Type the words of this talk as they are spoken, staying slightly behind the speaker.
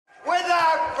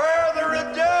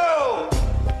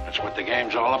what the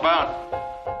game's all about.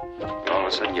 All of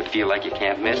a sudden you feel like you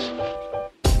can't miss.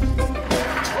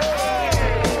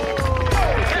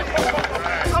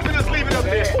 I'm gonna just leave it up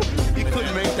there. You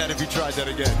couldn't make that if you tried that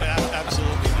again.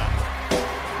 Absolutely not.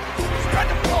 Spread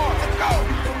the floor. Let's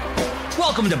go.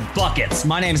 Welcome to Buckets.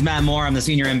 My name's Matt Moore. I'm the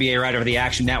senior NBA writer for the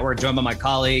Action Network, joined by my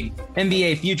colleague,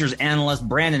 NBA futures analyst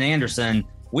Brandon Anderson.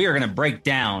 We are going to break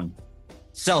down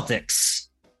Celtics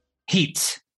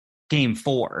Heat Game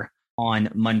 4 on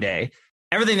Monday.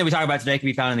 Everything that we talk about today can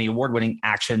be found in the award-winning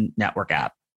Action Network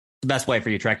app. The best way for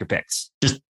you to track your picks.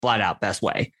 Just flat out best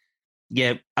way.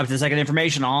 Get up to the second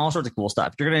information, all sorts of cool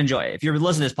stuff. You're going to enjoy it. If you're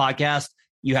listening to this podcast,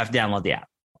 you have to download the app.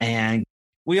 And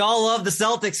we all love the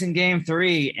Celtics in Game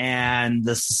 3, and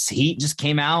the Heat just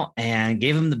came out and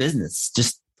gave them the business.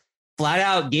 Just flat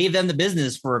out gave them the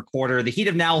business for a quarter. The Heat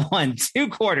have now won two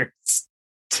quarters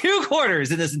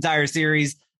in this entire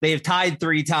series. They have tied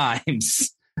 3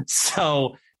 times.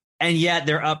 So, and yet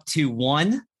they're up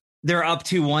 2-1. They're up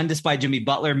 2-1 despite Jimmy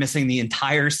Butler missing the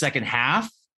entire second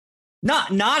half. Not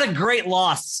a great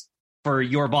loss for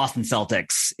your Boston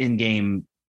Celtics in Game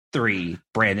 3,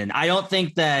 Brandon. I don't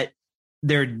think that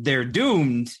they're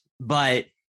doomed, but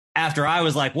after I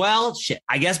was like, well, shit,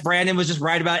 I guess Brandon was just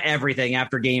right about everything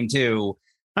after Game 2.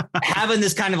 Having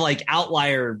this kind of like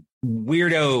outlier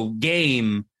weirdo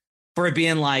game for it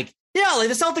being like, yeah, like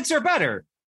the Celtics are better.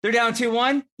 They're down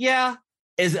 2-1. Yeah,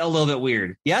 is a little bit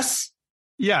weird. Yes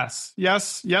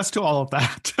to all of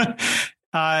that.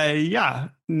 Yeah,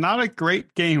 not a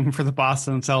great game for the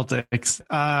Boston Celtics.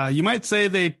 You might say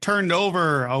they turned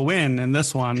over a win in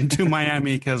this one to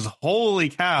Miami because holy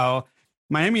cow,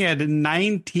 Miami had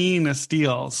 19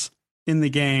 steals in the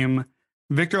game.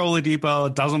 Victor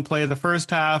Oladipo doesn't play the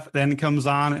first half, then comes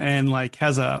on and like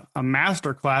has a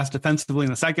masterclass defensively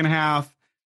in the second half.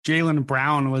 Jaylen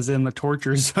Brown was in the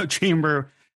torture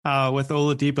chamber with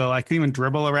Oladipo. I couldn't even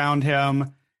dribble around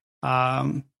him.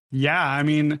 Yeah, I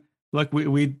mean, look,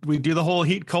 we do the whole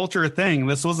Heat culture thing.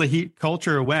 This was a Heat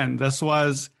culture win. This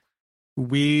was,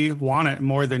 we want it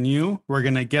more than you. We're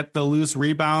going to get the loose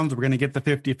rebounds. We're going to get the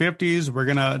 50-50s. We're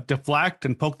going to deflect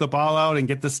and poke the ball out and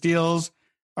get the steals.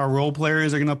 Our role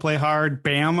players are going to play hard.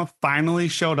 Bam finally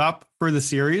showed up for the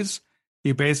series.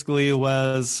 He basically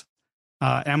was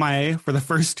MIA for the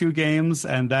first 2 games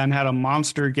and then had a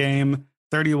monster game,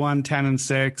 31, 10 and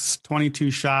 6, 22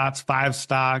 shots, 5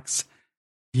 stocks.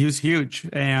 He was huge.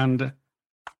 And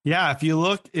yeah, if you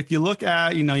look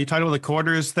at, you talked about the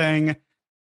quarters thing,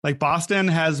 like Boston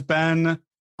has been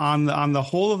on the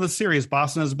whole of the series,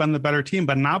 Boston has been the better team,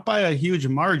 but not by a huge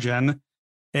margin.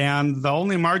 And the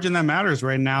only margin that matters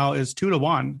right now is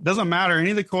 2-1. It doesn't matter.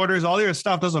 Any of the quarters, all the other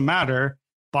stuff doesn't matter.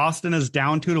 Boston is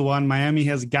down 2-1. Miami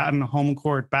has gotten home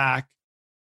court back.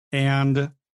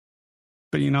 But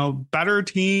better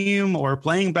team or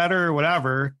playing better or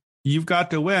whatever, you've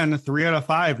got to win 3 out of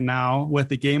 5 now with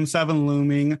the Game 7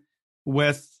 looming,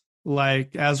 with,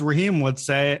 like, as Raheem would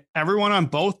say, everyone on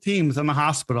both teams in the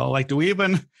hospital. Like, do we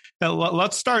even,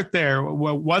 let's start there.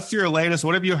 What's your latest?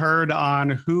 What have you heard on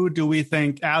who do we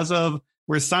think, as of,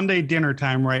 we're Sunday dinner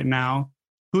time right now,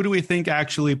 who do we think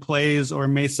actually plays or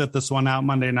may sit this one out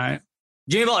Monday night?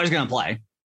 Jimmy Butler's going to play.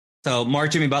 So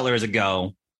Jimmy Butler is a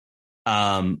go.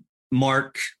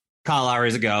 Mark Kyle Lowry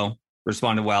is a go.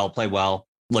 Responded well, played well,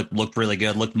 looked really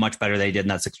good, looked much better than they did in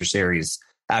that Sixers series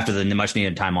after the much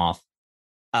needed time off.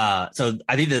 So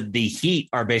I think that the Heat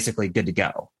are basically good to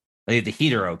go. I think the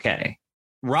Heat are okay.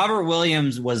 Robert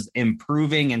Williams was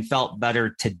improving and felt better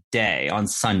today on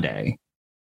Sunday,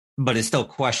 but is still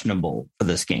questionable for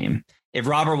this game. If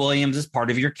Robert Williams is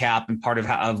part of your cap and part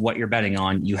of what you're betting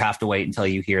on, you have to wait until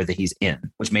you hear that he's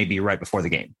in, which may be right before the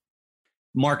game.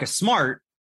 Marcus Smart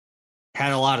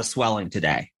had a lot of swelling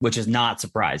today, which is not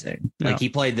surprising. No. Like, he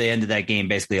played the end of that game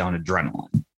basically on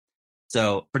adrenaline.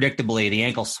 So predictably, the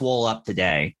ankle swole up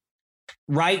today.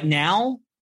 Right now,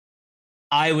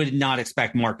 I would not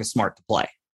expect Marcus Smart to play,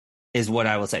 is what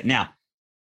I will say. Now,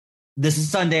 this is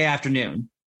Sunday afternoon.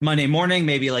 Monday morning,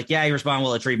 maybe like, yeah, he responded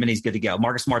well to treatment, he's good to go.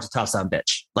 Marcus Smart's a tough son of a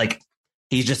bitch. Like,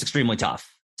 he's just extremely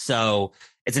tough. So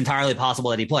it's entirely possible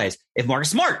that he plays. If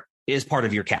Marcus Smart is part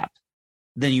of your cap,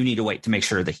 then you need to wait to make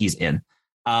sure that he's in.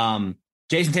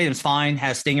 Jason Tatum's fine,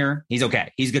 has stinger. He's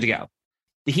okay. He's good to go.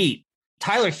 The Heat,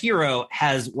 Tyler Hero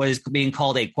has what is being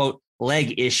called a, quote,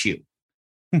 leg issue,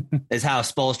 is how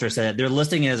Spoelstra said it. They're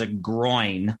listing it as a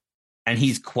groin, and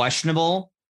he's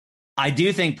questionable. I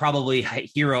do think probably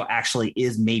Hero actually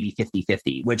is maybe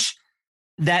 50-50, which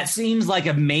that seems like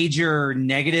a major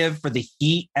negative for the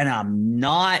Heat, and I'm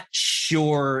not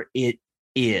sure it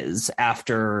is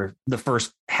after the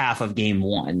first half of Game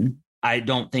 1. I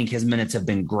don't think his minutes have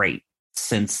been great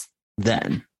since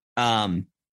then.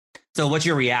 So what's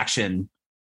your reaction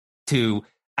to,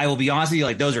 I will be honest with you,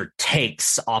 like those are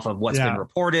takes off of what's been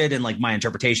reported and like my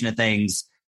interpretation of things.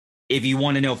 If you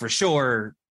want to know for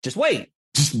sure, just wait,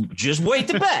 just wait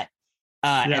to bet.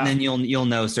 And then you'll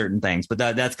know certain things. But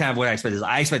that's kind of what I expect.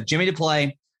 I expect Jimmy to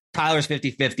play. Tyler's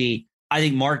 50-50. I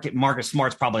think Marcus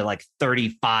Smart's probably like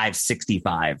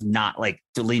 35-65, not like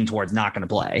to lean towards not going to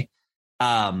play.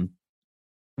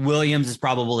 Williams is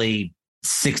probably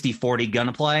 60-40 going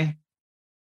to play.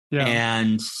 Yeah.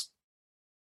 And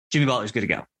Jimmy Butler's good to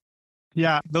go.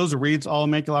 Yeah, those reads all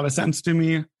make a lot of sense to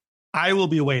me. I will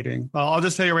be waiting. I'll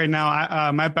just tell you right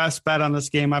now, my best bet on this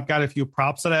game, I've got a few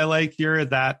props that I like here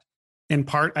that in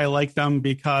part I like them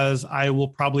because I will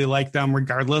probably like them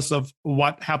regardless of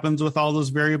what happens with all those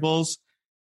variables.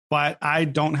 But I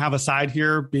don't have a side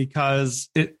here because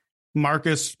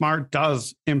Marcus Smart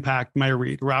does impact my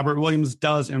read. Robert Williams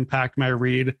does impact my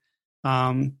read.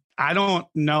 I don't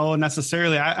know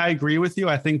necessarily. I agree with you.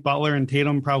 I think Butler and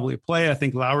Tatum probably play. I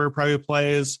think Lowry probably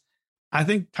plays. I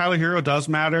think Tyler Hero does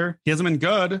matter. He hasn't been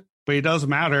good, but he does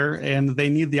matter, and they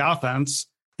need the offense,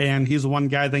 and he's the one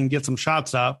guy that can get some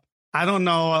shots up. I don't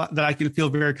know that I can feel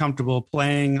very comfortable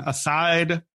playing a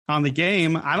side on the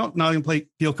game. I don't know I can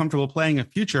feel comfortable playing a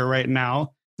future right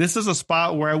now. This is a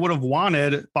spot where I would have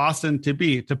wanted Boston to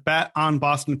bet on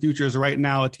Boston futures right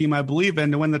now, a team I believe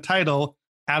in to win the title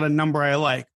at a number I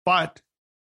like. But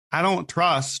I don't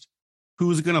trust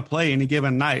who's going to play any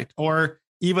given night, or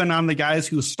even on the guys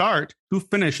who start, who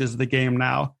finishes the game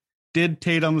now. Did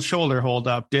Tatum's shoulder hold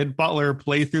up? Did Butler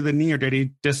play through the knee, or did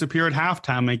he disappear at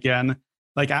halftime again?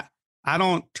 Like, I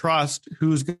don't trust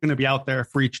who's going to be out there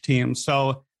for each team.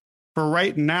 So for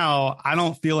right now, I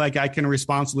don't feel like I can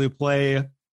responsibly play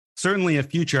certainly a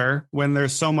future when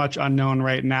there's so much unknown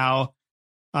right now.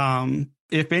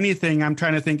 If anything, I'm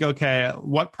trying to think, okay,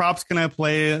 what props can I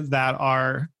play that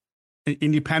are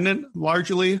independent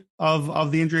largely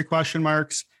of the injury question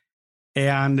marks?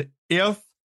 And if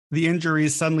the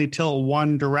injuries suddenly tilt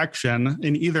one direction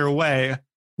in either way,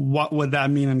 what would that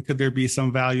mean? And could there be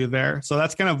some value there? So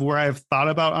that's kind of where I've thought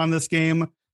about on this game.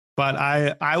 But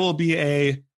I will be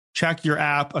a check your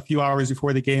app a few hours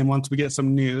before the game once we get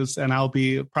some news, and I'll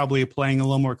be probably playing a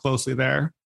little more closely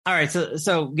there. All right.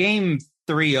 So game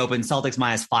 3 opened Celtics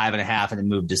minus 5.5 and then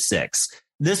moved to 6.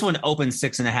 This one opened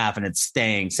 6.5 and it's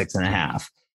staying 6.5.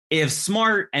 If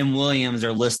Smart and Williams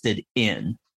are listed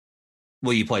in,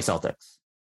 will you play Celtics?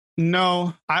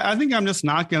 No, I think I'm just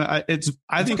not gonna.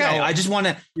 I think okay. I just want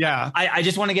to. Yeah, I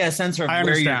just want to get a sense of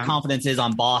where your confidence is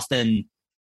on Boston.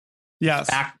 Yes,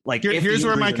 here's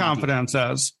where my confidence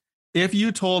is. If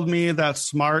you told me that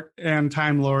Smart and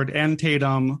Time Lord and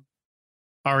Tatum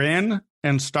are in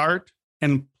and start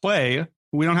and play,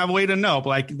 we don't have a way to know, but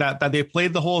like that they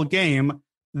played the whole game,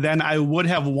 then I would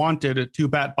have wanted to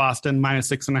bet Boston minus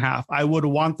 6.5. I would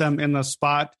want them in the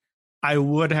spot. I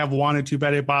would have wanted to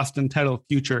bet a Boston title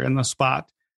future in the spot,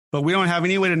 but we don't have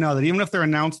any way to know that. Even if they're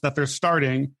announced that they're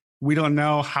starting, we don't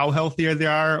know how healthy they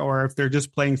are or if they're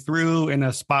just playing through in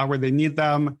a spot where they need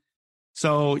them.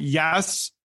 So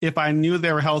yes, if I knew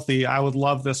they were healthy, I would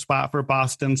love this spot for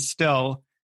Boston still,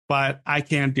 but I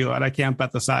can't do it. I can't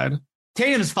bet the side.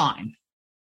 Tatum's fine.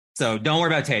 So don't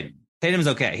worry about Tatum. Tatum's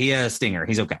okay. He has a stinger.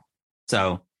 He's okay.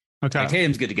 So okay.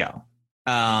 Tatum's good to go.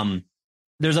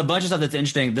 There's a bunch of stuff that's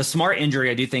interesting. The Smart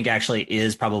injury, I do think actually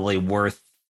is probably worth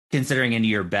considering into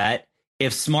your bet.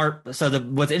 If Smart, so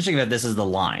what's interesting about this is the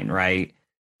line, right?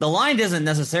 The line doesn't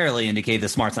necessarily indicate that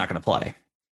Smart's not going to play.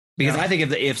 Because I think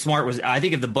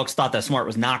if the books thought that Smart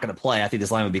was not going to play, I think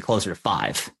this line would be closer to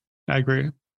 5. I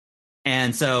agree.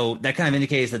 And so that kind of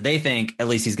indicates that they think at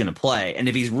least he's going to play. And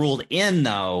if he's ruled in,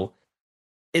 though,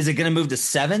 is it going to move to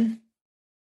 7?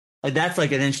 Like, that's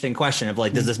like an interesting question of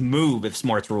like, does this move if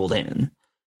Smart's ruled in?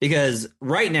 Because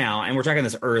right now, and we're tracking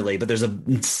this early, but there's a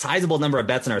sizable number of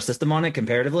bets in our system on it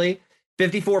comparatively.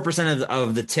 54%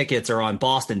 of the tickets are on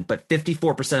Boston, but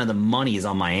 54% of the money is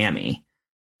on Miami.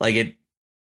 Like, it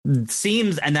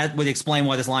seems, and that would explain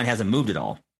why this line hasn't moved at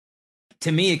all.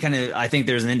 To me, I think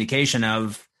there's an indication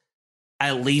of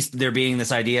at least there being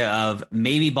this idea of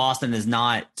maybe Boston is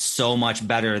not so much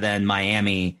better than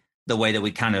Miami the way that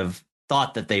we kind of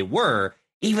thought that they were.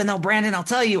 Even though, Brandon, I'll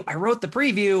tell you, I wrote the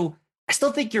preview. I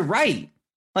still think you're right.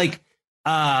 Like,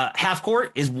 half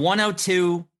court is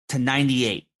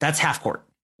 102-98. That's half court.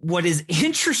 What is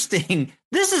interesting,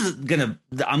 I'm going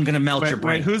to melt your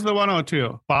brain. Wait, who's the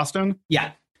 102? Boston?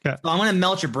 Yeah. Okay. So I'm going to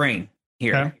melt your brain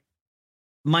here. Okay.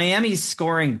 Miami's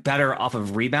scoring better off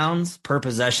of rebounds per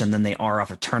possession than they are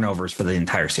off of turnovers for the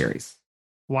entire series.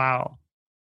 Wow.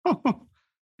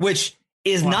 Which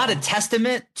is not a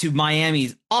testament to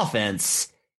Miami's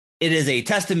offense. it is a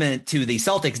testament to the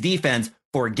Celtics defense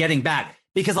for getting back,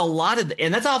 because a lot of,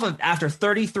 and that's off of after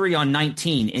 33 on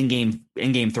 19 in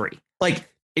game 3. Like,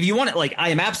 if you want it, like, I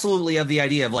am absolutely of the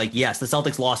idea of like, yes, the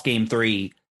Celtics lost game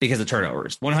 3 because of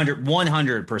turnovers,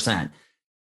 100%.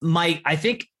 I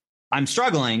think I'm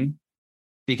struggling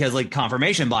because like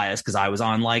confirmation bias, because I was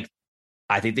on like,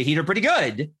 I think the Heat are pretty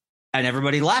good, and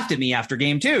everybody laughed at me after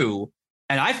game 2,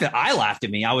 and I laughed at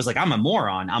me. I was like, I'm a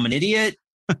moron. I'm an idiot.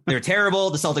 They're terrible.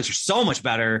 The Celtics are so much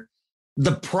better.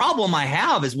 The problem I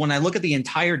have is when I look at the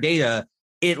entire data,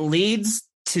 it leads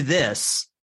to this.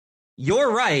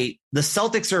 You're right. The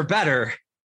Celtics are better.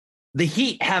 The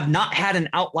Heat have not had an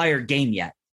outlier game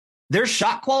yet. Their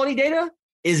shot quality data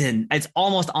it's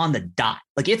almost on the dot.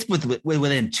 Like, it's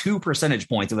within 2 percentage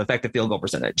points of effective field goal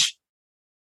percentage.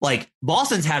 Like,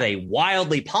 Boston's had a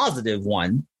wildly positive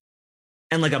one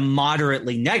and like a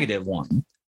moderately negative one.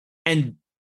 And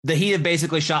the Heat have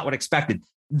basically shot what expected.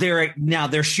 They're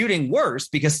shooting worse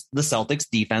because the Celtics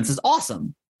defense is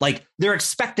awesome. Like, they're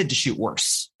expected to shoot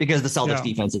worse because the Celtics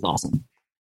defense is awesome.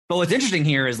 But what's interesting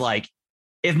here is like,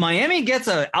 if Miami gets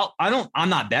I'm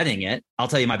not betting it. I'll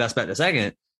tell you my best bet in a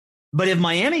second. But if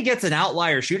Miami gets an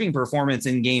outlier shooting performance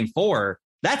in game 4,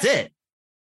 that's it.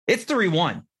 It's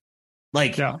 3-1.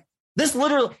 Like, this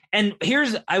literally, and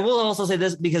I will also say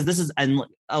this, because this is, and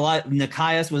a lot,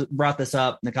 Nikias brought this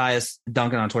up. Nikias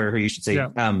Duncan on Twitter, who you should see.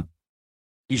 Yeah.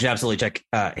 You should absolutely check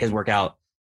his work out.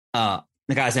 Nikias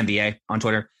NBA on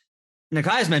Twitter.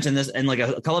 Nikias mentioned this, and like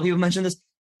a couple of people mentioned this.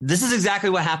 This is exactly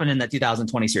what happened in that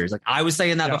 2020 series. Like, I was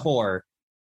saying that before.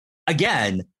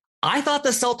 Again, I thought the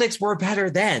Celtics were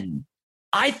better then.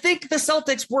 I think the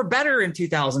Celtics were better in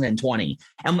 2020.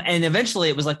 And eventually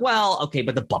it was like, well, okay,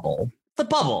 but the bubble.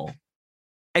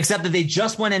 Except that they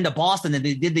just went into Boston and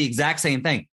they did the exact same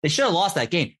thing. They should have lost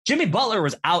that game. Jimmy Butler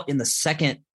was out in the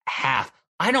second half.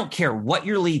 I don't care what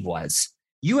your lead was.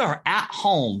 You are at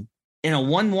home in a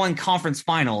 1-1 conference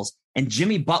finals, and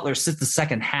Jimmy Butler sits the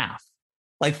second half.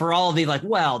 Like, for all the like,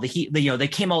 well, the Heat, they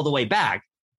came all the way back.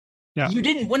 Yeah. You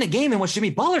didn't win a game in which Jimmy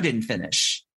Butler didn't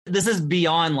finish. This is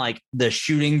beyond like the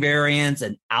shooting variance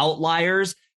and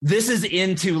outliers. This is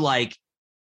into like,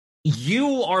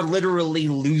 you are literally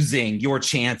losing your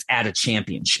chance at a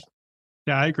championship.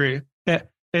 Yeah, I agree.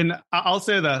 And I'll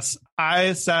say this.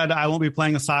 I said I won't be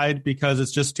playing a side because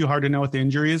it's just too hard to know with the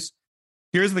injuries.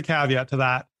 Here's the caveat to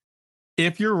that.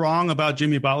 If you're wrong about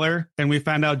Jimmy Butler and we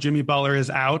find out Jimmy Butler is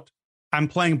out, I'm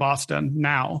playing Boston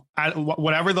now.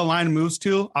 Whatever the line moves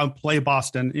to, I'll play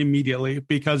Boston immediately,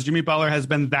 because Jimmy Butler has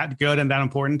been that good and that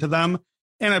important to them.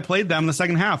 And I played them the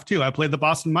second half too. I played the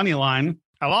Boston money line.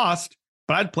 I lost,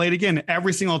 but I'd play it again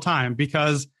every single time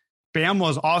because Bam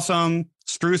was awesome.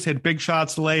 Strus hit big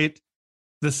shots late.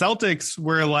 The Celtics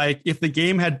were like, if the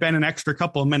game had been an extra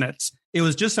couple of minutes, it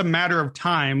was just a matter of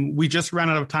time. We just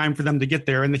ran out of time for them to get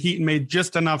there, and the Heat made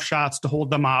just enough shots to hold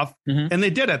them off. Mm-hmm. And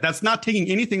they did it. That's not taking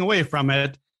anything away from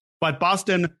it, but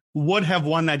Boston would have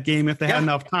won that game if they had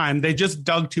enough time. They just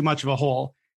dug too much of a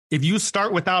hole. If you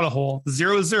start without a hole,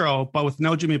 0-0, but with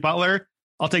no Jimmy Butler,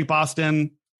 I'll take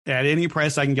Boston at any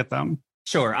price I can get them.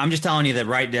 Sure. I'm just telling you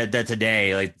that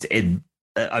today, like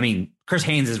Chris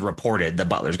Haynes has reported that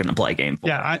Butler's going to play game 4.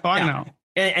 Yeah, I know.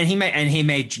 And he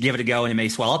may give it a go, and it may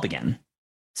swell up again.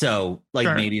 So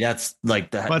maybe that's like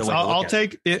the. But I'll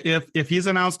take if he's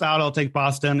announced out, I'll take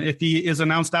Boston. If he is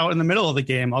announced out in the middle of the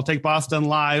game, I'll take Boston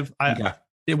live.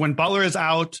 When Butler is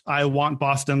out, I want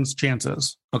Boston's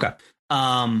chances. Okay.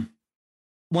 One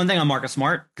thing on Marcus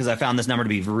Smart, because I found this number to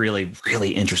be really,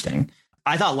 really interesting.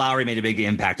 I thought Lowry made a big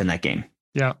impact in that game.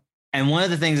 Yeah. And one of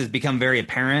the things that's become very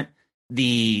apparent,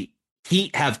 the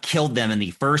Heat have killed them in the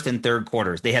first and third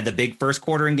quarters. They had the big first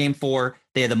quarter in game 4.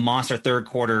 They had the monster third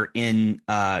quarter in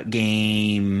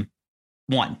game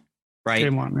 1, right?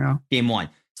 Game 1, yeah. Game 1.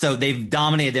 So they've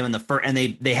dominated them in the first, and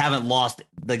they haven't lost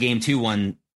the game 2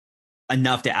 one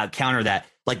enough to counter that.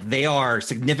 Like, they are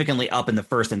significantly up in the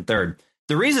first and third.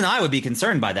 The reason I would be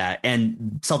concerned by that,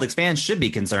 and Celtics fans should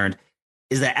be concerned,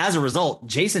 is that as a result,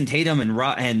 Jason Tatum and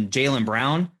Jaylen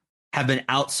Brown have been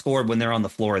outscored when they're on the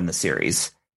floor in the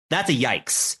series. That's a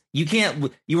yikes.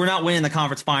 You are not winning the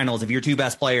conference finals if your 2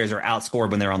 best players are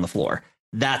outscored when they're on the floor.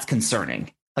 That's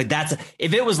concerning. Like,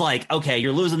 if it was like, okay,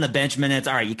 you're losing the bench minutes.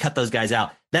 All right, you cut those guys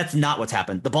out. That's not what's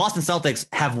happened. The Boston Celtics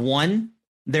have won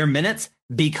their minutes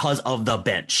because of the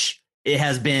bench. It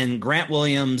has been Grant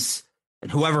Williams and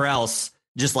whoever else,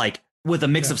 just like with a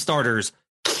mix of starters,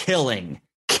 killing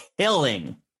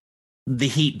the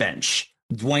Heat bench.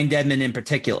 Dwayne Dedmon in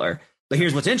particular. But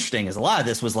here's what's interesting is a lot of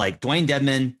this was like Dwayne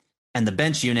Dedmon and the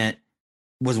bench unit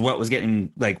was what was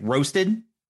getting like roasted.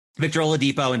 Victor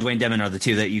Oladipo and Dwayne Dedmon are the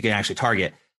 2 that you can actually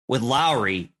target. With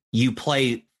Lowry, you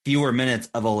play fewer minutes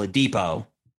of Oladipo.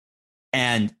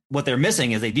 And what they're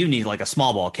missing is they do need like a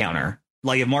small ball counter.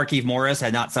 Like if Markieff Morris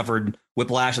had not suffered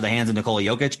whiplash at the hands of Nikola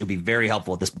Jokic, it would be very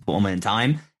helpful at this moment in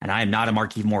time. And I am not a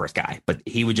Markieff Morris guy, but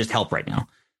he would just help right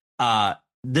now.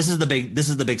 This is the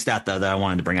big stat though that I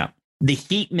wanted to bring up. The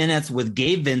Heat minutes with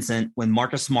Gabe Vincent when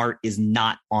Marcus Smart is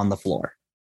not on the floor,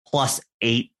 plus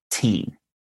 18.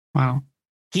 Wow.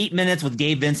 Heat minutes with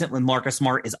Gabe Vincent when Marcus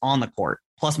Smart is on the court,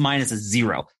 plus minus is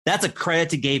 0. That's a credit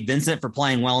to Gabe Vincent for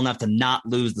playing well enough to not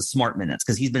lose the Smart minutes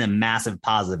because he's been a massive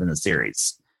positive in the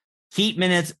series. Heat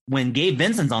minutes when Gabe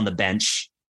Vincent's on the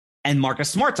bench and Marcus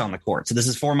Smart's on the court. So this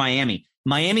is for Miami.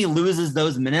 Miami loses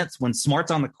those minutes when Smart's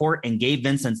on the court and Gabe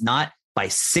Vincent's not by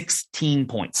 16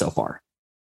 points so far.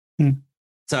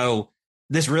 So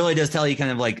this really does tell you kind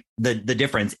of like the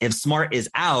difference. If Smart is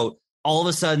out, all of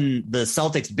a sudden the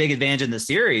Celtics' big advantage in the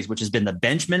series, which has been the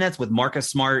bench minutes with Marcus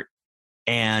Smart,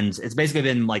 and it's basically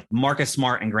been like Marcus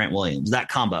Smart and Grant Williams. That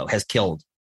combo has killed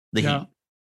the Heat.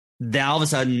 Now all of a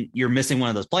sudden you're missing one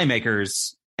of those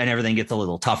playmakers and everything gets a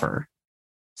little tougher.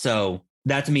 So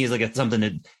that to me is like something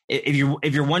that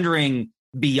if you're wondering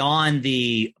beyond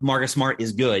the Marcus Smart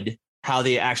is good, how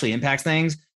they actually impacts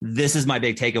things, this is my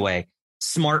big takeaway.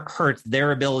 Smart hurts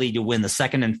their ability to win the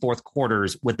second and fourth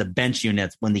quarters with the bench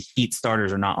units when the Heat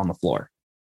starters are not on the floor.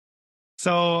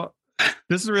 So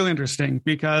this is really interesting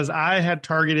because I had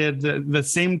targeted the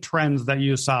same trends that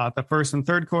you saw, the first and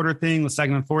third quarter thing, the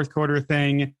second and fourth quarter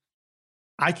thing.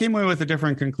 I came away with a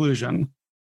different conclusion,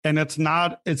 and it's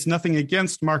nothing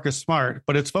against Marcus Smart,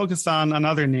 but it's focused on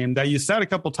another name that you said a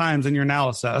couple times in your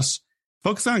analysis,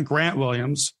 focused on Grant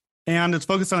Williams, and it's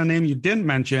focused on a name you didn't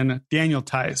mention, Daniel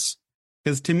Theis.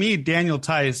 Because to me, Daniel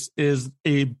Theis is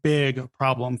a big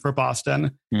problem for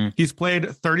Boston. He's played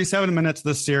 37 minutes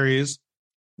this series.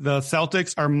 The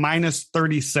Celtics are minus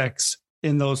 36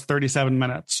 in those 37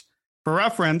 minutes. For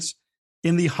reference,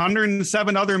 in the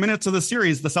 107 other minutes of the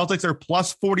series, the Celtics are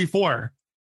plus 44.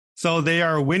 So they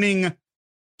are winning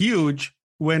huge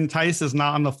when Theis is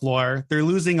not on the floor. They're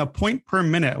losing a point per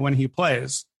minute when he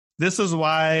plays. This is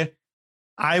why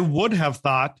I would have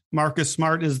thought Marcus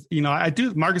Smart is,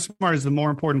 Marcus Smart is the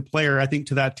more important player, I think,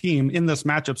 to that team in this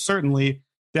matchup, certainly,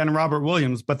 than Robert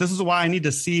Williams. But this is why I need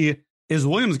to see, is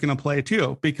Williams going to play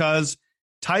too? Because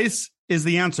Theis is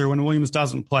the answer when Williams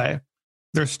doesn't play.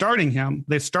 They're starting him.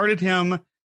 They started him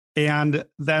and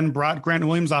then brought Grant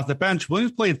Williams off the bench.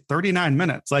 Williams played 39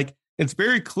 minutes. Like, it's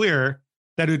very clear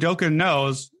that Udoka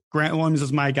knows Grant Williams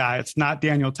is my guy. It's not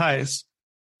Daniel Theis.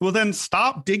 Well, then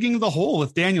stop digging the hole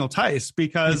with Daniel Theis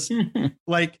because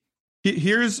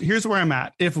here's where I'm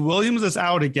at. If Williams is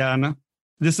out again,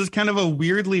 this is kind of a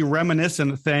weirdly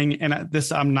reminiscent thing. And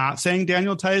this, I'm not saying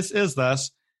Daniel Theis is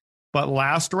this, but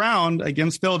last round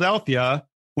against Philadelphia,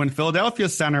 when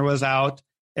Philadelphia's center was out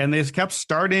and they kept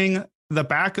starting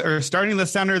the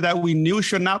center that we knew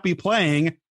should not be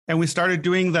playing. And we started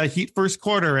doing the Heat first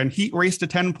quarter and Heat race to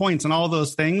 10 points and all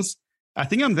those things. I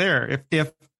think I'm there.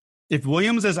 If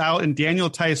Williams is out and Daniel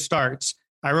Theis starts,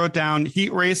 I wrote down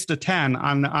Heat race to 10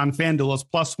 on FanDuel is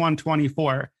plus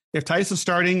 124. If Theis is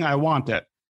starting, I want it.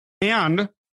 And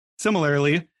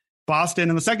similarly, Boston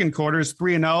in the second quarter is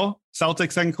 3-0.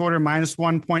 Celtics second quarter minus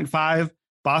 1.5.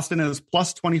 Boston is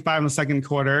plus 25 in the second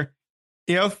quarter.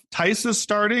 If Theis is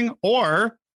starting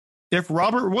or if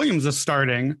Robert Williams is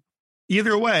starting,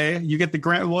 either way, you get the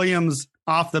Grant Williams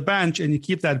off the bench and you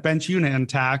keep that bench unit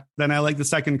intact, then I like the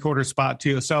second quarter spot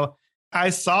too. So I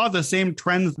saw the same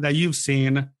trends that you've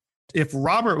seen. If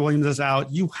Robert Williams is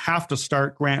out, you have to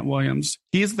start Grant Williams.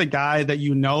 He's the guy that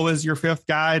you know is your fifth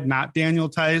guy, not Daniel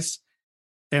Theis.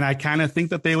 And I kind of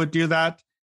think that they would do that.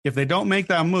 If they don't make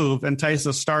that move and Theis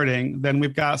is starting, then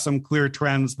we've got some clear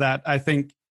trends that I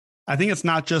think it's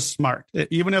not just Smart.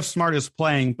 Even if Smart is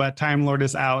playing, but Time Lord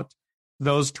is out,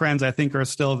 those trends I think are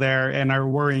still there and are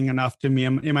worrying enough to me.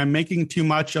 Am I making too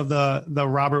much of the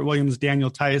Robert Williams, Daniel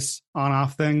Theis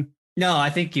on-off thing? No, I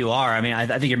think you are. I mean, I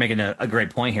think you're making a great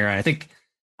point here. And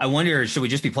I wonder, should we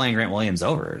just be playing Grant Williams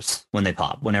overs when they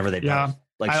pop, whenever they pop?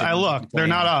 Like, I looked, they're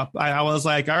not up. I was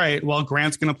like, all right, well,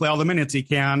 Grant's going to play all the minutes he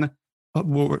can.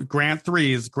 Grant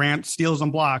threes, Grant steals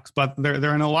and blocks, but they're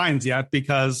in no lines yet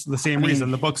because the same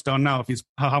reason the books don't know if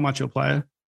how much he'll play.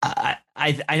 I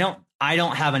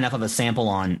don't have enough of a sample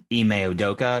on Ime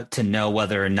Udoka to know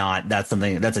whether or not that's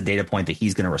a data point that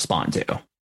he's going to respond to.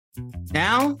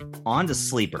 Now, on to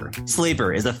Sleeper.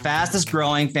 Sleeper is the fastest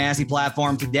growing fantasy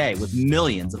platform today with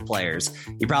millions of players.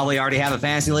 You probably already have a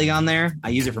fantasy league on there.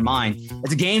 I use it for mine.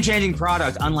 It's a game-changing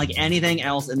product unlike anything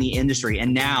else in the industry.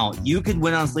 And now you could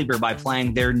win on Sleeper by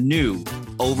playing their new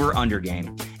over-under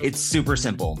game. It's super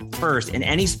simple. First, in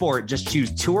any sport, just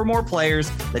choose 2 or more players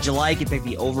that you like and pick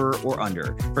the over or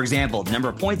under. For example, the number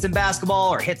of points in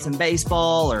basketball or hits in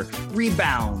baseball or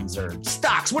rebounds or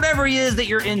stocks, whatever it is that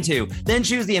you're into. Then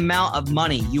choose the amount of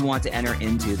money you want to enter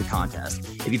into the contest.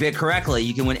 If you pick correctly,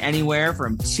 you can win anywhere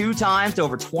from 2 times to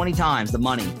over 20 times the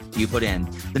money you put in.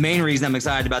 The main reason I'm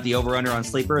excited about the over-under on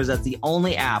Sleeper is that's the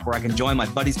only app where I can join my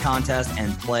buddies' contest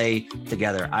and play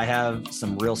together. I have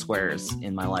some real squares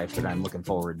in my life that I'm looking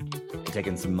forward to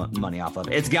taking some money off of.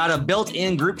 It's got a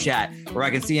built-in group chat where I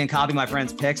can see and copy my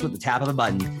friends' picks with the tap of a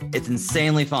button. It's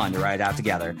insanely fun to write out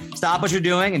together. Stop what you're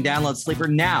doing and download Sleeper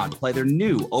now to play their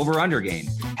new over-under game.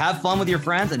 Have fun with your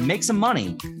friends and make some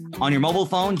money. On your mobile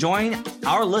phone, join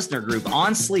our listener group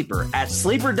on Sleeper at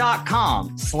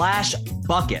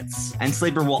sleeper.com/buckets, and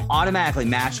Sleeper will automatically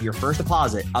match your first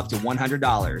deposit up to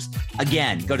 $100.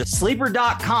 Again, go to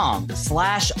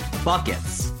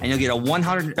sleeper.com/buckets, and you'll get a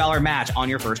 $100 match on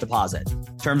your first deposit.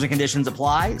 Terms and conditions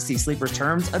apply. See Sleeper's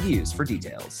terms of use for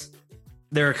details.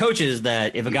 There are coaches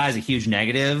that if a guy's a huge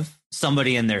negative,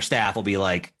 somebody in their staff will be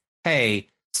like, hey,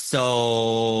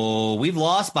 so we've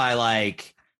lost by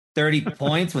like 30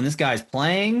 points when this guy's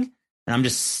playing. And I'm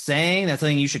just saying that's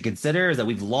something you should consider is that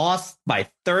we've lost by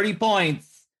 30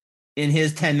 points in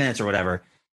his 10 minutes or whatever.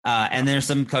 And there's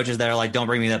some coaches that are like, don't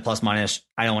bring me that plus minus.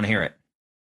 I don't want to hear it.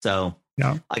 So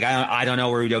like, I don't know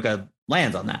where Udoka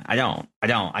lands on that. I know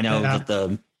that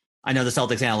the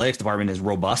Celtics analytics department is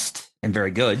robust and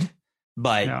very good,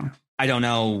 but I don't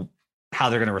know how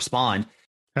they're going to respond.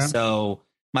 Yeah. So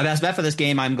my best bet for this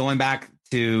game, I'm doubling back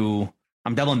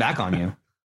on you.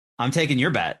 I'm taking your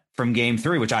bet from game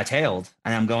 3, which I tailed,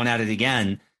 and I'm going at it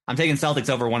again. I'm taking Celtics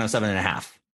over 107.5.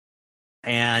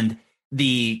 And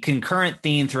the concurrent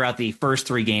theme throughout the first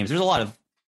 3 games, there's a lot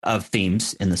of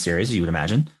themes in the series, as you would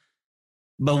imagine.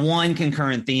 But one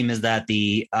concurrent theme is that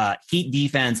the Heat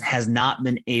defense has not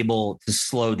been able to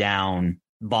slow down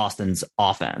Boston's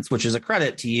offense, which is a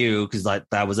credit to you because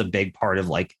that was a big part of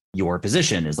like your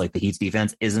position is like the Heat's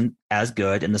defense isn't as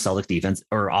good and the Celtics defense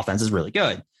or offense is really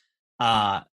good.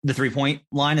 The 3-point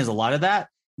line is a lot of that.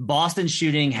 Boston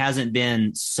shooting hasn't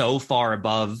been so far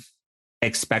above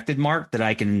expected mark that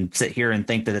I can sit here and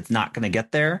think that it's not going to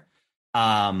get there.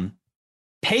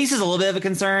 Pace is a little bit of a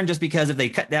concern just because if they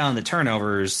cut down the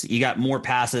turnovers, you got more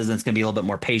passes and it's going to be a little bit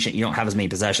more patient. You don't have as many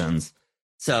possessions.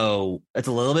 So it's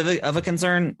a little bit of a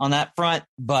concern on that front.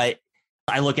 But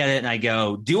I look at it and I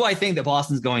go, do I think that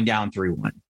Boston's going down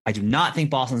 3-1? I do not think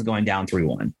Boston's going down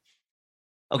 3-1.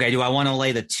 Okay, do I want to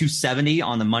lay the 270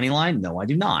 on the money line? No, I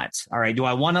do not. All right, do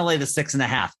I want to lay the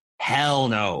 6.5? Hell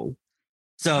no.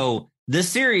 So this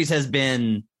series has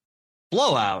been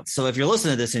blowout. So if you're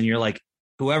listening to this and you're like,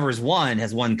 whoever's won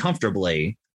has won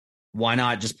comfortably, why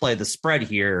not just play the spread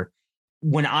here?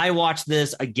 When I watch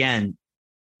this, again,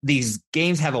 these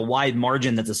games have a wide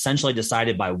margin that's essentially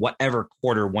decided by whatever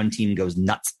quarter one team goes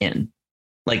nuts in.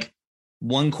 Like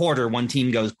one quarter, one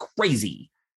team goes crazy.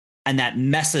 And that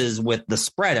messes with the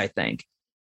spread, I think.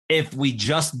 If we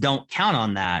just don't count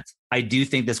on that, I do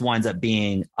think this winds up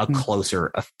being a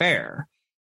closer affair.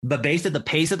 But based at the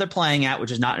pace that they're playing at, which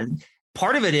is not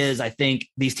part of it is, I think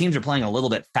these teams are playing a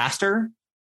little bit faster.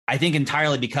 I think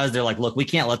entirely because they're like, look, we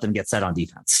can't let them get set on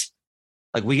defense.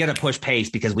 Like we got to push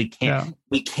pace because we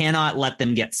cannot let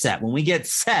them get set. When we get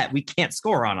set, we can't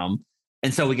score on them.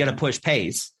 And so we got to push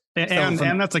pace. And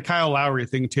that's a Kyle Lowry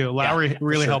thing too. Lowry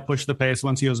really helped push the pace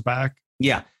once he was back.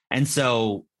 Yeah. And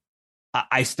so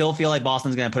I still feel like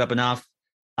Boston's going to put up enough.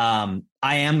 I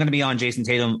am going to be on Jason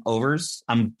Tatum overs.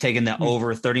 I'm taking the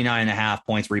over 39.5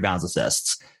 points, rebounds,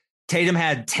 assists. Tatum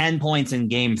had 10 points in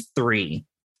game 3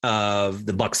 of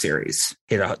the Bucks series.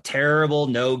 He had a terrible,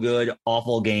 no good,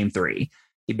 awful game 3.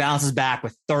 He bounces back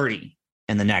with 30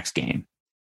 in the next game.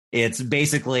 It's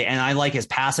basically, and I like his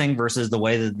passing versus the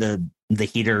way that the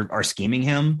Heat are scheming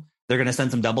him. They're going to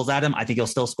send some doubles at him. I think he'll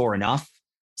still score enough.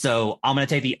 So I'm going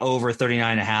to take the over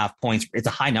 39.5 points. It's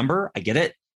a high number. I get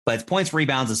it, but it's points,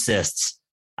 rebounds, assists.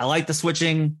 I like the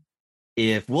switching.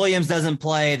 If Williams doesn't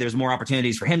play, there's more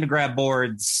opportunities for him to grab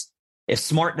boards. If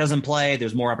Smart doesn't play,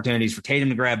 there's more opportunities for Tatum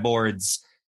to grab boards.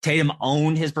 Tatum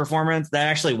owned his performance. That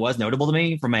actually was notable to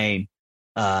me from a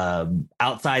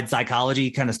outside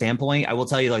psychology kind of standpoint. I will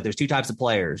tell you, like, there's 2 types of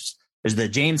players. There's the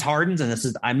James Hardens, and this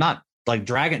is, I'm not like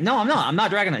dragging. No, I'm not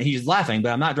dragging on. He's laughing,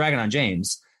 but I'm not dragging on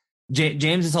James.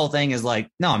 James's whole thing is like,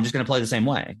 no, I'm just going to play the same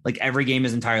way. Like every game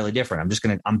is entirely different. I'm just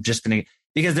going to,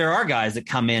 because there are guys that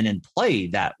come in and play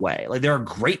that way. Like there are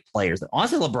great players that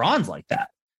honestly, LeBron's like that.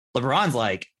 LeBron's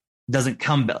like, doesn't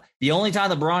come. The only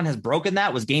time LeBron has broken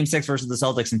that was game 6 versus the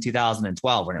Celtics in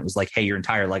 2012, when it was like, hey, your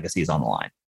entire legacy is on the line.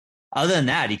 Other than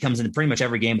that, he comes into pretty much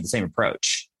every game with the same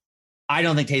approach. I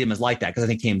don't think Tatum is like that because I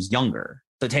think Tatum's younger.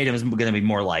 So Tatum is going to be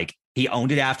more like he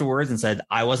owned it afterwards and said,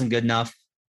 I wasn't good enough.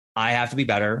 I have to be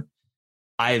better.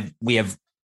 We have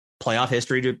playoff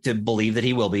history to believe that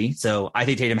he will be. So I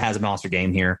think Tatum has a monster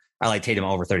game here. I like Tatum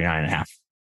over 39.5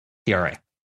 ERA.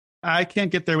 I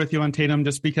can't get there with you on Tatum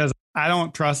just because I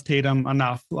don't trust Tatum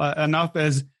enough. Enough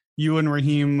as you and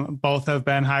Raheem both have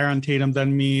been higher on Tatum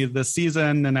than me this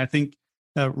season. And I think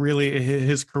really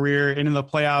his career and in the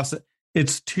playoffs,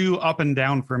 it's too up and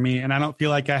down for me. And I don't feel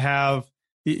like I have,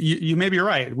 you may be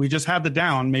right. We just had the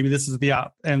down. Maybe this is the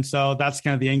up. And so that's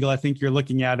kind of the angle I think you're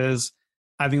looking at is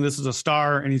I think this is a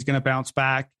star and he's going to bounce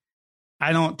back.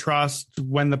 I don't trust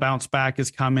when the bounce back is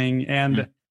coming. And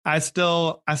I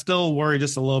still worry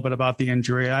just a little bit about the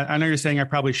injury. I know you're saying I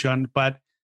probably shouldn't, but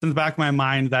in the back of my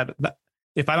mind that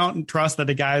if I don't trust that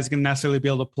a guy is going to necessarily be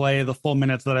able to play the full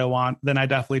minutes that I want, then I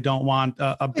definitely don't want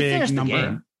a big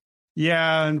number.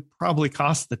 Yeah, and probably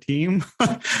cost the team.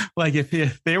 Like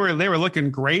if they were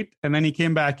looking great, and then he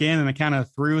came back in and it kind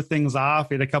of threw things off.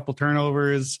 He had a couple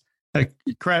turnovers.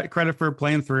 Credit for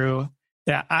playing through.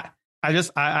 Yeah,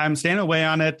 I'm staying away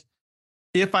on it.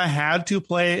 If I had to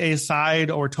play a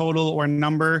side or total or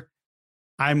number,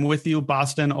 I'm with you.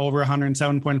 Boston over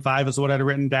 107.5 is what I'd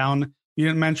written down. You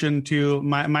didn't mention too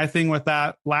my thing with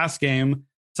that last game.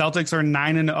 Celtics are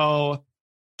 9-0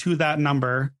 to that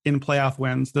number in playoff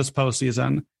wins this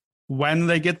postseason. When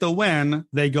they get the win,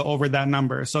 they go over that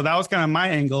number. So that was kind of my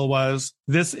angle was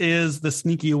this is the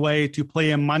sneaky way to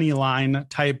play a money line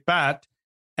type bet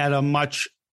at a much,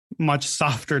 much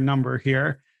softer number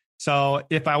here. So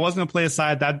if I was going to play a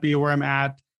side, that'd be where I'm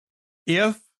at.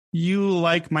 If you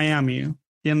like Miami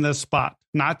in this spot,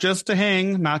 not just to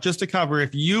hang, not just to cover,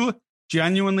 if you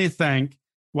genuinely think,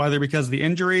 whether because of the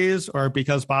injuries or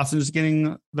because Boston is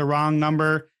getting the wrong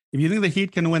number, if you think the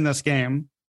Heat can win this game,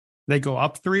 they go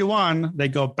up 3-1, they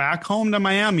go back home to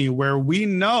Miami, where we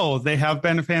know they have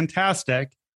been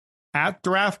fantastic. At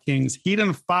DraftKings, Heat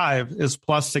in 5 is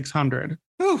plus 600.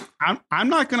 Whew, I'm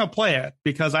not going to play it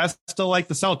because I still like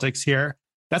the Celtics here.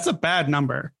 That's a bad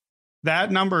number.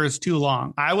 That number is too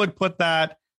long. I would put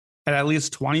that at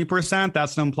least 20%.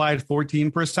 That's an implied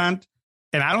 14%.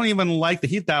 And I don't even like the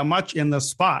Heat that much in this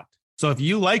spot. So if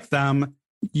you like them,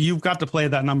 you've got to play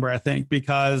that number, I think,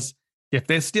 because if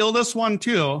they steal this one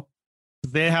too,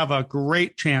 they have a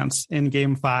great chance in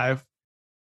game 5.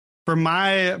 For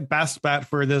my best bet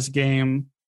for this game,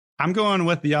 I'm going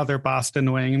with the other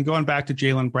Boston wing. I'm going back to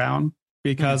Jaylen Brown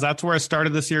because that's where I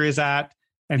started the series at,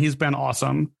 and he's been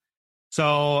awesome.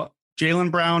 So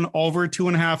Jaylen Brown over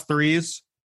 2.5 threes.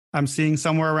 I'm seeing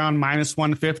somewhere around minus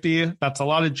 150. That's a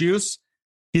lot of juice.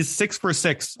 He's 6 for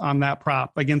 6 on that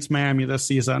prop against Miami this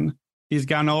season. He's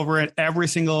gone over it every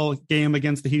single game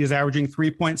against the Heat. He's averaging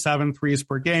 3.7 threes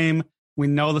per game. We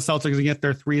know the Celtics are going to get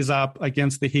their threes up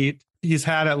against the Heat. He's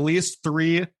had at least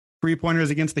 3 3-pointers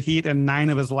against the Heat in 9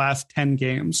 of his last 10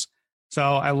 games. So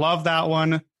I love that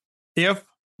one. If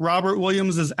Robert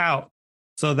Williams is out,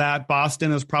 so that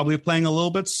Boston is probably playing a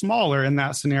little bit smaller in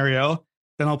that scenario,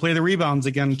 then I'll play the rebounds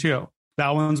again too.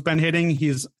 That one's been hitting.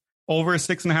 He's over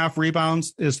 6.5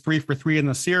 rebounds, is 3 for 3 in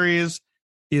the series.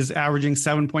 He's averaging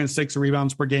 7.6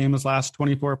 rebounds per game his last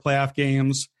 24 playoff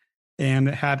games and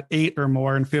had 8 or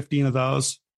more in 15 of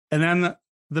those. And then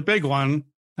the big one,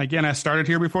 again, I started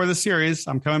here before the series.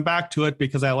 I'm coming back to it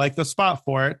because I like the spot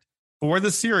for it. For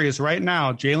the series right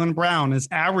now, Jaylen Brown is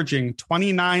averaging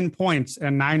 29 points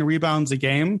and 9 rebounds a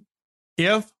game.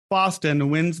 If Boston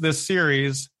wins this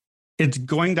series, it's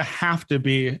going to have to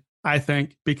be, I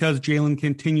think, because Jaylen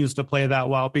continues to play that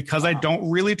well. Because I don't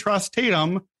really trust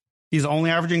Tatum. He's only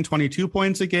averaging 22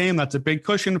 points a game. That's a big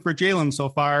cushion for Jaylen so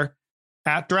far.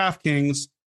 At DraftKings,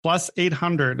 plus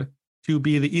 800 to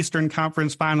be the Eastern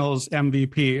Conference Finals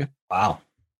MVP. Wow.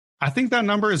 I think that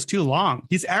number is too long.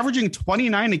 He's averaging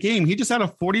 29 a game. He just had a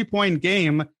 40-point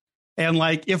game. And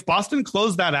like, if Boston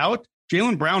closed that out,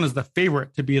 Jaylen Brown is the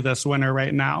favorite to be this winner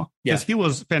right now. Because he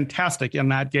was fantastic in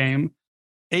that game.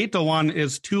 8-1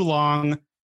 is too long.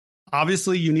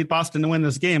 Obviously, you need Boston to win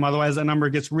this game. Otherwise, that number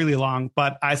gets really long.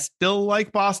 But I still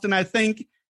like Boston, I think.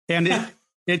 And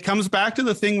it comes back to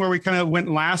the thing where we kind of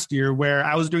went last year, where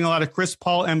I was doing a lot of Chris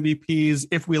Paul MVPs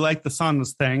if we like the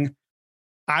Suns thing.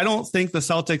 I don't think the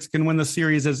Celtics can win the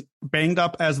series as banged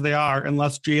up as they are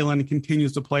unless Jaylen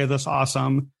continues to play this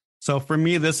awesome. So for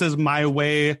me, this is my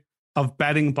way of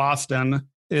betting Boston,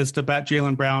 is to bet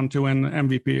Jaylen Brown to win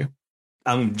MVP.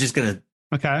 I'm just going to...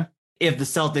 Okay. If the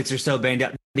Celtics are so banged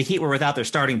up, the Heat were without their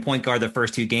starting point guard the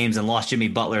first 2 games and lost Jimmy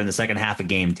Butler in the second half of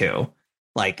game 2.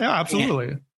 Like, yeah,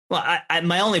 absolutely. Well,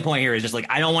 my only point here is just like,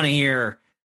 I don't want to hear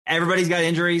Everybody's got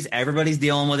injuries. Everybody's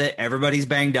dealing with it. Everybody's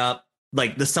banged up.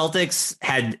 Like the Celtics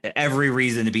had every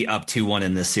reason to be up 2-1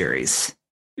 in this series.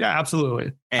 Yeah,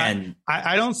 absolutely. And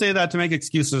I don't say that to make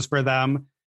excuses for them,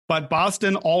 but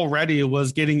Boston already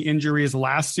was getting injuries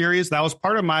last series. That was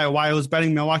part of why I was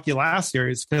betting Milwaukee last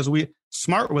series, because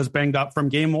Smart was banged up from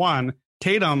game one.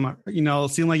 Tatum,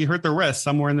 seemed like he hurt the wrist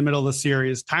somewhere in the middle of the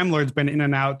series. Time Lord's been in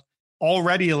and out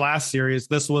already last series.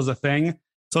 This was a thing.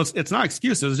 So it's not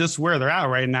excuses, just where they're at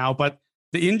right now. But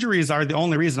the injuries are the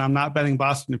only reason I'm not betting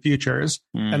Boston futures.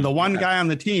 And the one guy on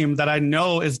the team that I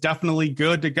know is definitely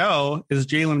good to go is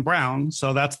Jaylen Brown.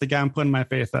 So that's the guy I'm putting my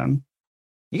faith in.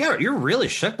 You're really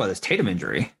shook by this Tatum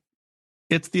injury.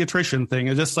 It's the attrition thing.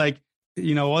 It's just like,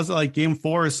 was it like game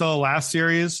 4 or so last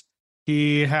series?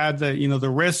 He had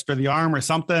the wrist or the arm or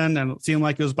something, and it seemed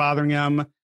like it was bothering him.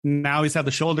 Now he's had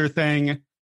the shoulder thing.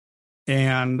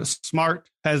 And Smart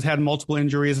has had multiple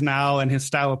injuries now, and his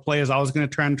style of play is always going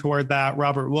to trend toward that.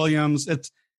 Robert Williams,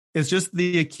 it's just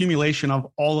the accumulation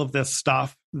of all of this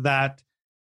stuff that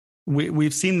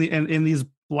we've seen in these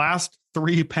last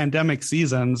 3 pandemic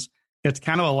seasons. It's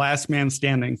kind of a last man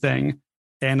standing thing.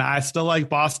 And I still like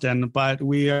Boston, but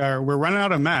we're running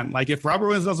out of men. Like if Robert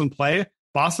Williams doesn't play,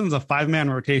 Boston's a 5-man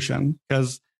rotation,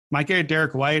 because my guy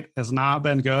Derek White has not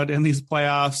been good in these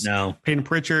playoffs. No. Peyton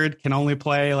Pritchard can only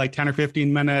play like 10 or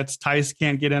 15 minutes. Tice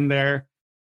can't get in there.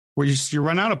 You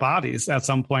run out of bodies at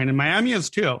some point. And Miami is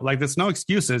too. Like there's no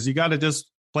excuses. You got to just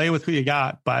play with who you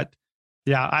got. But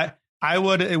yeah, I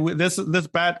would. This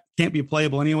bet can't be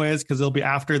playable anyways, because it'll be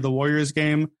after the Warriors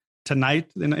game tonight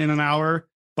in an hour.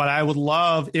 But I would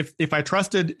love, if I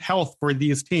trusted health for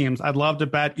these teams, I'd love to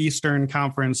bet Eastern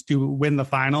Conference to win the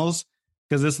finals,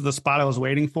 because this is the spot I was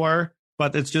waiting for.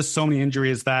 But it's just so many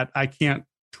injuries that I can't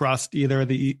trust either of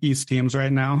the East teams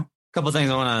right now. A couple of things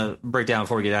I want to break down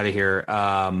before we get out of here.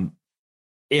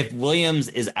 If Williams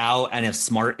is out and if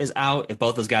Smart is out, if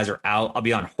both those guys are out, I'll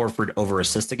be on Horford over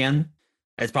assist again.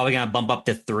 It's probably going to bump up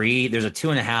to 3. There's a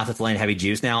 2.5 that's laying heavy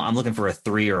juice now. I'm looking for a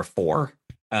 3 or a 4.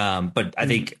 But I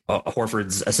think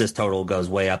Horford's assist total goes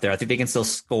way up there. I think they can still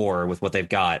score with what they've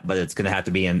got, but it's going to have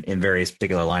to be in various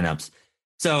particular lineups.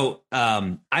 So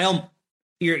I don't.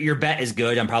 Your bet is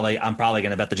good. I'm probably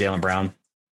going to bet the Jaylen Brown.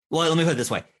 Well, let me put it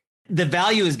this way: the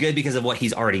value is good because of what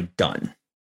he's already done.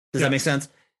 Does that make sense?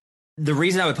 The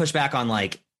reason I would push back on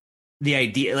like the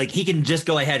idea, like he can just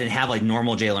go ahead and have like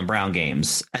normal Jaylen Brown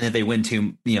games, and if they win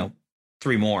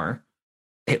 3 more,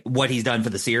 what he's done for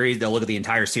the series, they'll look at the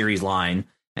entire series line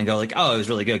and go like, oh, it was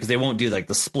really good, because they won't do like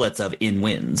the splits of in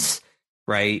wins,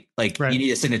 right? Like you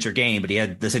need a signature game, but he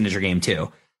had the signature game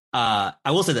too. I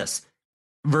will say this: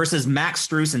 versus Max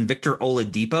Strus and Victor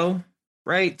Oladipo,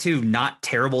 right? 2 not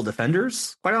terrible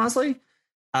defenders, quite honestly.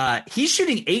 He's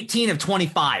shooting 18 of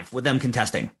 25 with them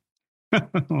contesting.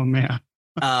 Oh man.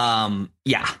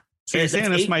 Yeah. So you're saying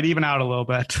this might even out a little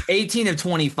bit. 18 of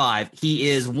 25. He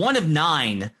is 1 of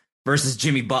 9 versus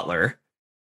Jimmy Butler,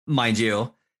 mind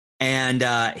you. And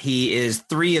he is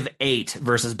 3 of 8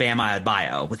 versus Bam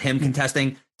Adebayo, with him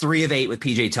contesting 3 of 8 with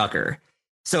PJ Tucker.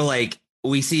 So like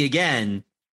we see again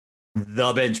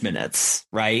the bench minutes,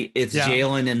 right? It's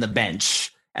Jaylen in the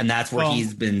bench, and that's where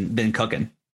he's been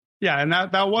cooking. Yeah, and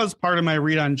that was part of my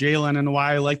read on Jaylen, and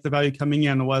why I liked the value coming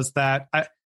in was that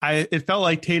it felt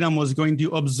like Tatum was going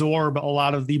to absorb a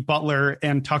lot of the Butler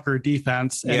and Tucker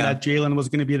defense, and that Jaylen was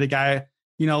going to be the guy,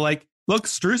 like, look,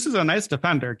 Strus is a nice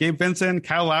defender. Gabe Vincent,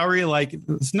 Kyle Lowry, like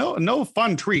it's no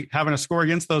fun treat having to score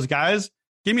against those guys.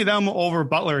 Give me them over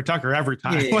Butler or Tucker every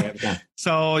time. Yeah.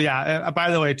 So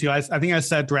by the way, too, I think I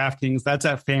said DraftKings. That's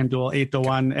at FanDuel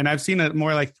 8-1, and I've seen it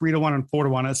more like 3-1 and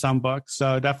 4-1 at some books.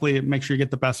 So definitely make sure you get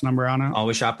the best number on it.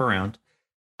 Always shop around.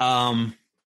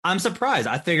 I'm surprised.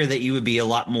 I figured that you would be a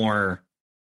lot more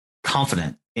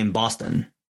confident in Boston.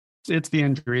 It's the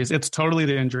injuries. It's totally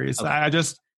the injuries. Okay.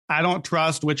 I don't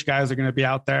trust which guys are going to be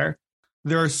out there.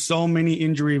 There are so many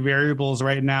injury variables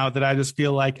right now that I just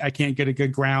feel like I can't get a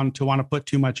good ground to want to put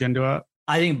too much into it.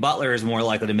 I think Butler is more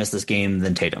likely to miss this game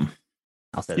than Tatum.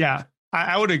 I'll say that. Yeah,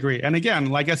 I would agree. And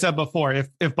again, like I said before,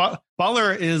 if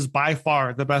Butler is by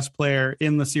far the best player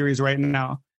in the series right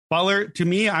now, Butler, to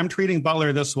me, I'm treating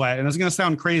Butler this way. And it's going to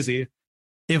sound crazy.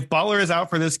 If Butler is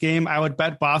out for this game, I would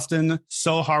bet Boston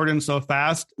so hard and so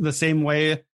fast, the same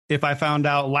way if I found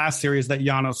out last series that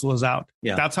Giannis was out.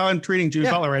 Yeah. That's how I'm treating Jimmy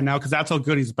Butler right now, because that's how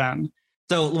good he's been.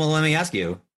 So, let me ask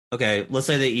you, okay, let's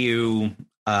say that you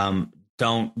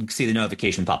don't see the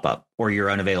notification pop up or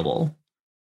you're unavailable.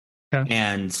 Okay.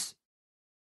 And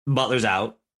Butler's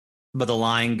out, but the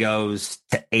line goes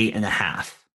to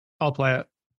 8.5. I'll play it.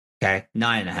 Okay,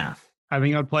 9.5. I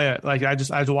think I'd play it. Like I just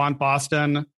want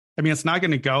Boston. I mean, it's not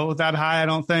going to go that high, I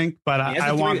don't think, but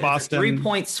I want Boston.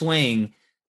 3-point swing.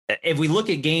 If we look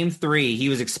at game 3, he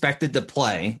was expected to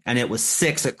play, and it was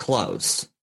 6 at close,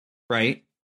 right?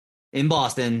 In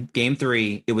Boston, game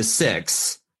 3, it was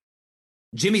 6.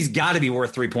 Jimmy's got to be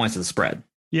worth 3 points of the spread.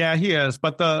 Yeah, he is.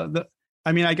 But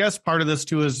I mean, I guess part of this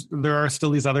too is there are still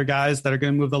these other guys that are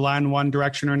going to move the line one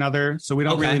direction or another. So we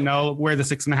don't really know where the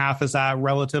 6.5 is at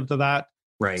relative to that.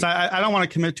 Right. So I don't want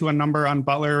to commit to a number on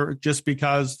Butler just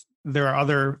because there are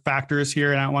other factors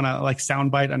here, and I don't want to like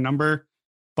soundbite a number.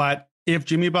 But if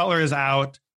Jimmy Butler is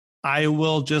out, I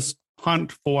will just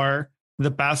hunt for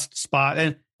the best spot.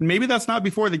 And maybe that's not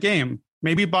before the game.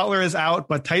 Maybe Butler is out,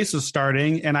 but Tice is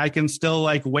starting, and I can still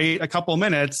like wait a couple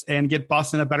minutes and get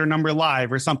Boston a better number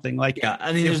live or something. Like, yeah,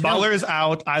 I mean, if Butler is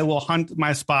out, I will hunt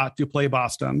my spot to play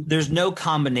Boston. There's no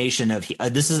combination of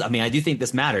this is. I mean, I do think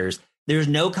this matters. There's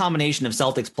no combination of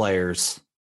Celtics players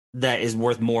that is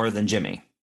worth more than Jimmy.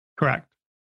 Correct.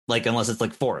 Like, unless it's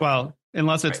like 4. Well,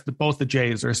 unless it's both the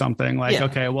Jays or something. Like, yeah.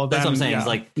 Okay, well, that's then, what I'm saying.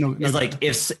 Yeah. It's like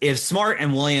if Smart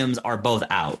and Williams are both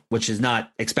out, which is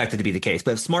not expected to be the case,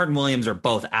 but if Smart and Williams are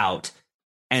both out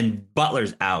and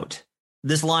Butler's out,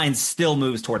 this line still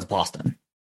moves towards Boston.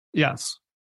 Yes.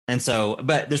 And so,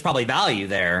 but there's probably value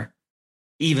there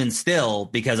even still,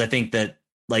 because I think that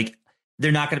like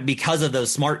they're not going to, because of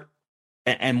those Smart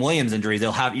and Williams injuries,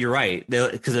 they'll have, you're right.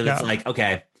 Because it's like,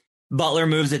 okay, Butler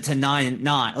moves it to 9.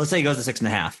 Let's say it goes to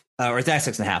 6.5. Or it's at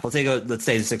 6.5. Let's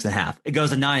say it's 6.5. It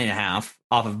goes to 9.5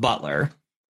 off of Butler.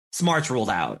 Smart's ruled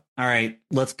out. All right,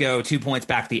 let's go 2 points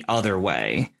back the other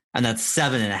way, and that's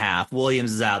 7.5.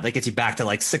 Williams is out. That gets you back to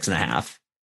like 6.5,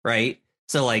 right?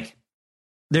 So like,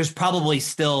 there's probably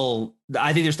still,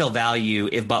 I think there's still value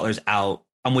if Butler's out.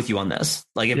 I'm with you on this.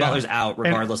 Like if Butler's out,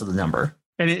 regardless of the number.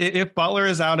 And if Butler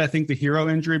is out, I think the hero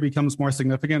injury becomes more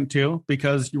significant too,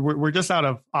 because we're just out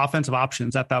of offensive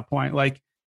options at that point. Like,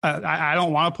 I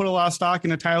don't want to put a lot of stock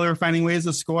into Tyler finding ways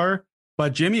to score,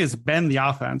 but Jimmy has been the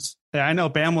offense. I know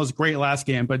Bam was great last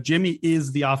game, but Jimmy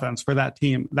is the offense for that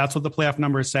team. That's what the playoff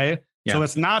numbers say. Yeah. So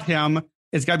it's not him.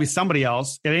 It's got to be somebody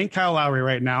else. It ain't Kyle Lowry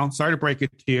right now. Sorry to break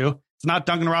it to you. It's not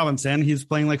Duncan Robinson. He's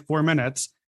playing like 4 minutes.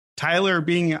 Tyler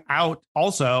being out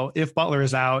also, if Butler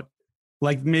is out,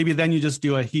 like maybe then you just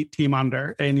do a Heat team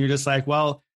under and you're just like,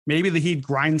 well, maybe the Heat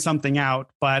grind something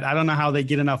out, but I don't know how they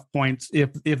get enough points.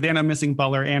 If they end up missing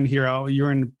Butler and Hero,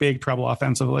 you're in big trouble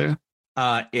offensively.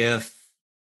 If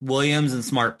Williams and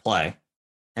Smart play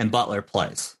and Butler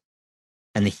plays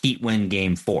and the Heat win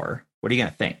game 4, what are you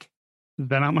going to think?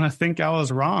 Then I'm going to think I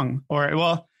was wrong. Or,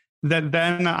 well, then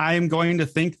I'm going to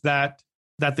think that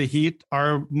the Heat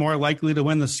are more likely to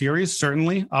win the series,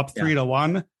 certainly up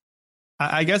 3-1.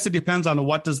 I guess it depends on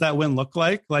what does that win look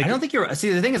like. Like, I don't think you're.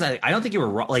 See, the thing is, I don't think you were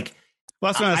wrong. Like,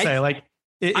 well, that's what I say. Like,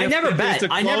 I never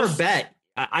bet.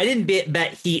 I didn't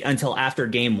bet Heat until after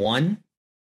game 1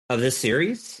 of this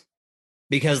series,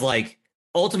 because like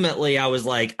ultimately I was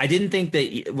like, I didn't think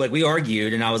that, like, we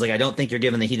argued, and I was like, I don't think you're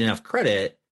giving the Heat enough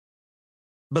credit.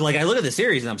 But like, I look at the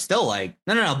series and I'm still like,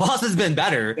 no. Boston's been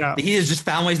better. Yeah. The Heat has just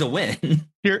found ways to win.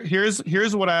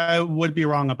 Here's what I would be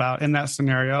wrong about in that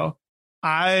scenario.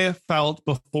 I felt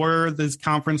before this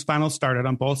conference final started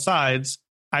on both sides,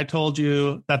 I told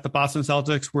you that the Boston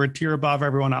Celtics were a tier above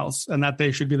everyone else and that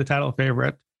they should be the title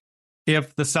favorite.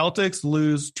 If the Celtics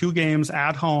lose 2 games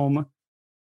at home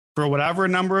for whatever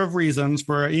number of reasons,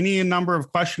 for any number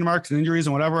of question marks and injuries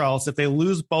and whatever else, if they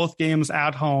lose both games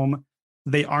at home,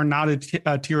 they are not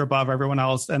a tier above everyone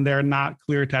else and they're not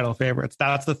clear title favorites.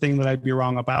 That's the thing that I'd be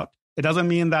wrong about. It doesn't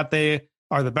mean that they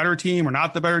are the better team or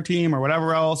not the better team or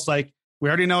whatever else. Like, we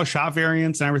already know shot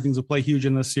variance and everything's will play huge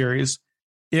in this series.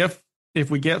 If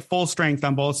we get full strength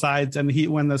on both sides and the Heat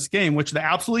win this game, which they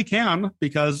absolutely can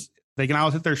because they can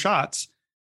out hit their shots,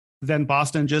 then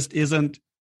Boston just isn't,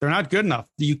 they're not good enough.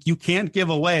 You can't give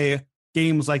away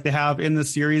games like they have in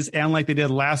this series and like they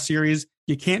did last series.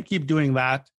 You can't keep doing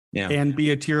that and be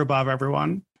a tier above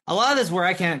everyone. A lot of this where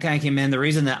I kind of came in, the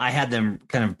reason that I had them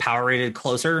kind of power rated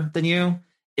closer than you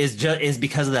is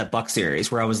because of that Bucks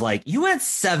series where I was like, you had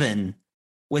 7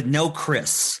 with no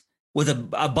Chris, with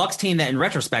a Bucks team that in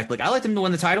retrospect, like, I liked him to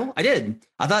win the title. I did.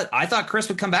 I thought Chris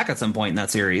would come back at some point in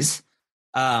that series.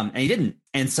 And he didn't.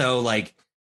 And so like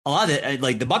a lot of it,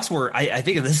 like the Bucks were, I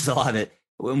think this is a lot of it.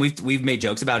 When we've made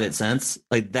jokes about it since,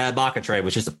 like that Ibaka trade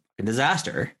was just a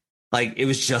disaster. Like it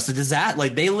was just a disaster.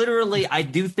 Like they literally, I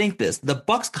do think the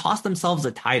Bucks cost themselves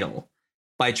a title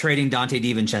by trading Dante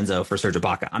DiVincenzo for Serge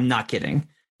Ibaka. I'm not kidding.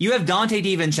 You have Dante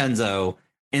DiVincenzo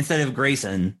instead of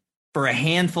Grayson for a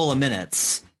handful of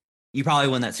minutes, you probably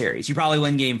win that series. You probably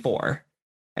win game 4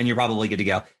 and you're probably good to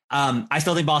go. I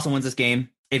still think Boston wins this game.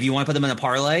 if you want to put them in a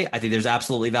parlay, I think there's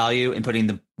absolutely value in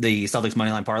putting the Celtics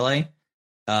money line parlay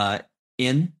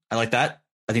in. I like that.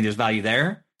 I think there's value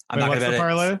there. I'm not going to bet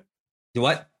parlay? Do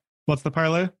what? What's the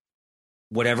parlay?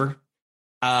 Whatever.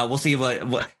 We'll see what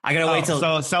I gotta wait till.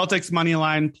 So Celtics money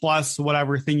line plus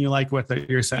whatever thing you like with it.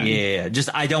 You're saying, yeah. Just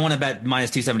I don't want to bet minus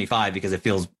 275 because it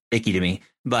feels icky to me.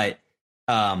 But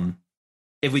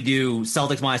if we do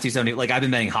Celtics minus 270, like I've been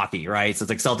betting hockey, right? So it's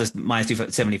like Celtics minus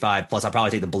 275 plus I'll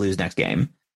probably take the Blues next game,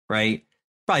 right?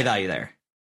 Probably value there.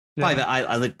 Yeah.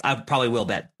 Probably I probably will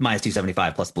bet minus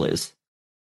 275 plus Blues.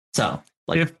 So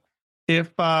like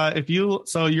if you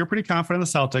so you're pretty confident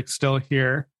the Celtics still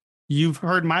here. You've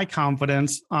heard my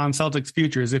confidence on Celtics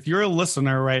futures. If you're a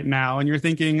listener right now and you're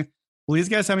thinking, well, these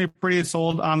guys have me pretty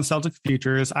sold on the Celtics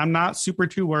futures, I'm not super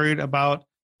too worried about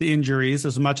the injuries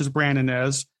as much as Brandon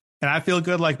is. And I feel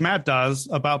good like Matt does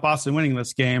about Boston winning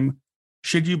this game.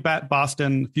 Should you bet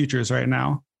Boston futures right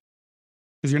now?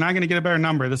 Because you're not going to get a better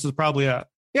number. This is probably it.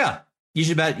 Yeah, you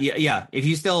should bet. Yeah.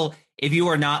 If you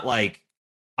are not like,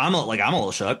 I'm a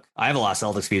little shook. I have a lot of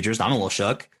Celtics futures. I'm a little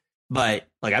shook, but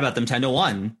like I bet them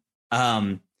 10-1.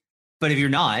 But if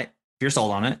you're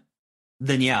sold on it,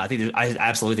 then yeah, I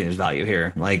absolutely think there's value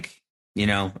here. Like, you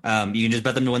can just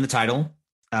bet them to win the title.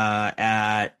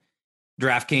 At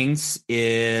DraftKings,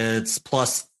 it's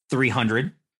plus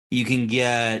 300. You can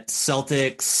get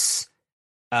Celtics.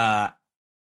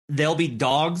 They'll be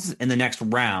dogs in the next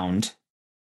round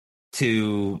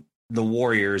to the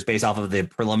Warriors based off of the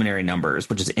preliminary numbers,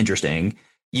 which is interesting.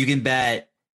 You can bet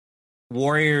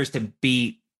Warriors to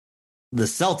beat the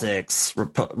Celtics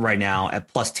right now at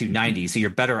plus 290. So you're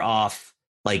better off.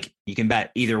 Like you can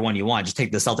bet either one you want. Just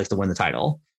take the Celtics to win the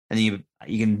title. And then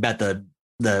you can bet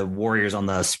the Warriors on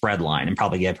the spread line and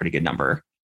probably get a pretty good number.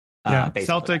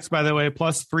 Celtics, by the way,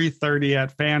 plus 330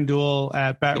 at FanDuel,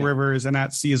 at Bet Rivers, and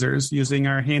at Caesars using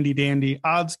our handy dandy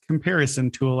odds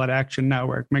comparison tool at Action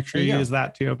Network. Make sure you use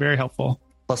that too. Very helpful.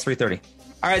 Plus 330.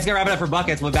 All right, let's get wrap it up for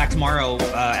Buckets. We'll be back tomorrow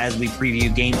as we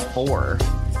preview Game 4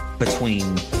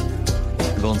 between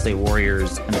the Golden State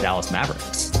Warriors and the Dallas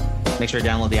Mavericks. Make sure to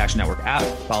download the Action Network app.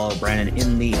 Follow Brandon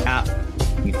in the app.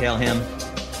 You tail him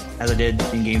as I did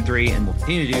in Game 3, and we'll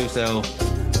continue to do so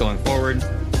going forward.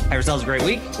 Have yourselves a great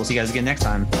week. We'll see you guys again next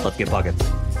time. Let's get buckets.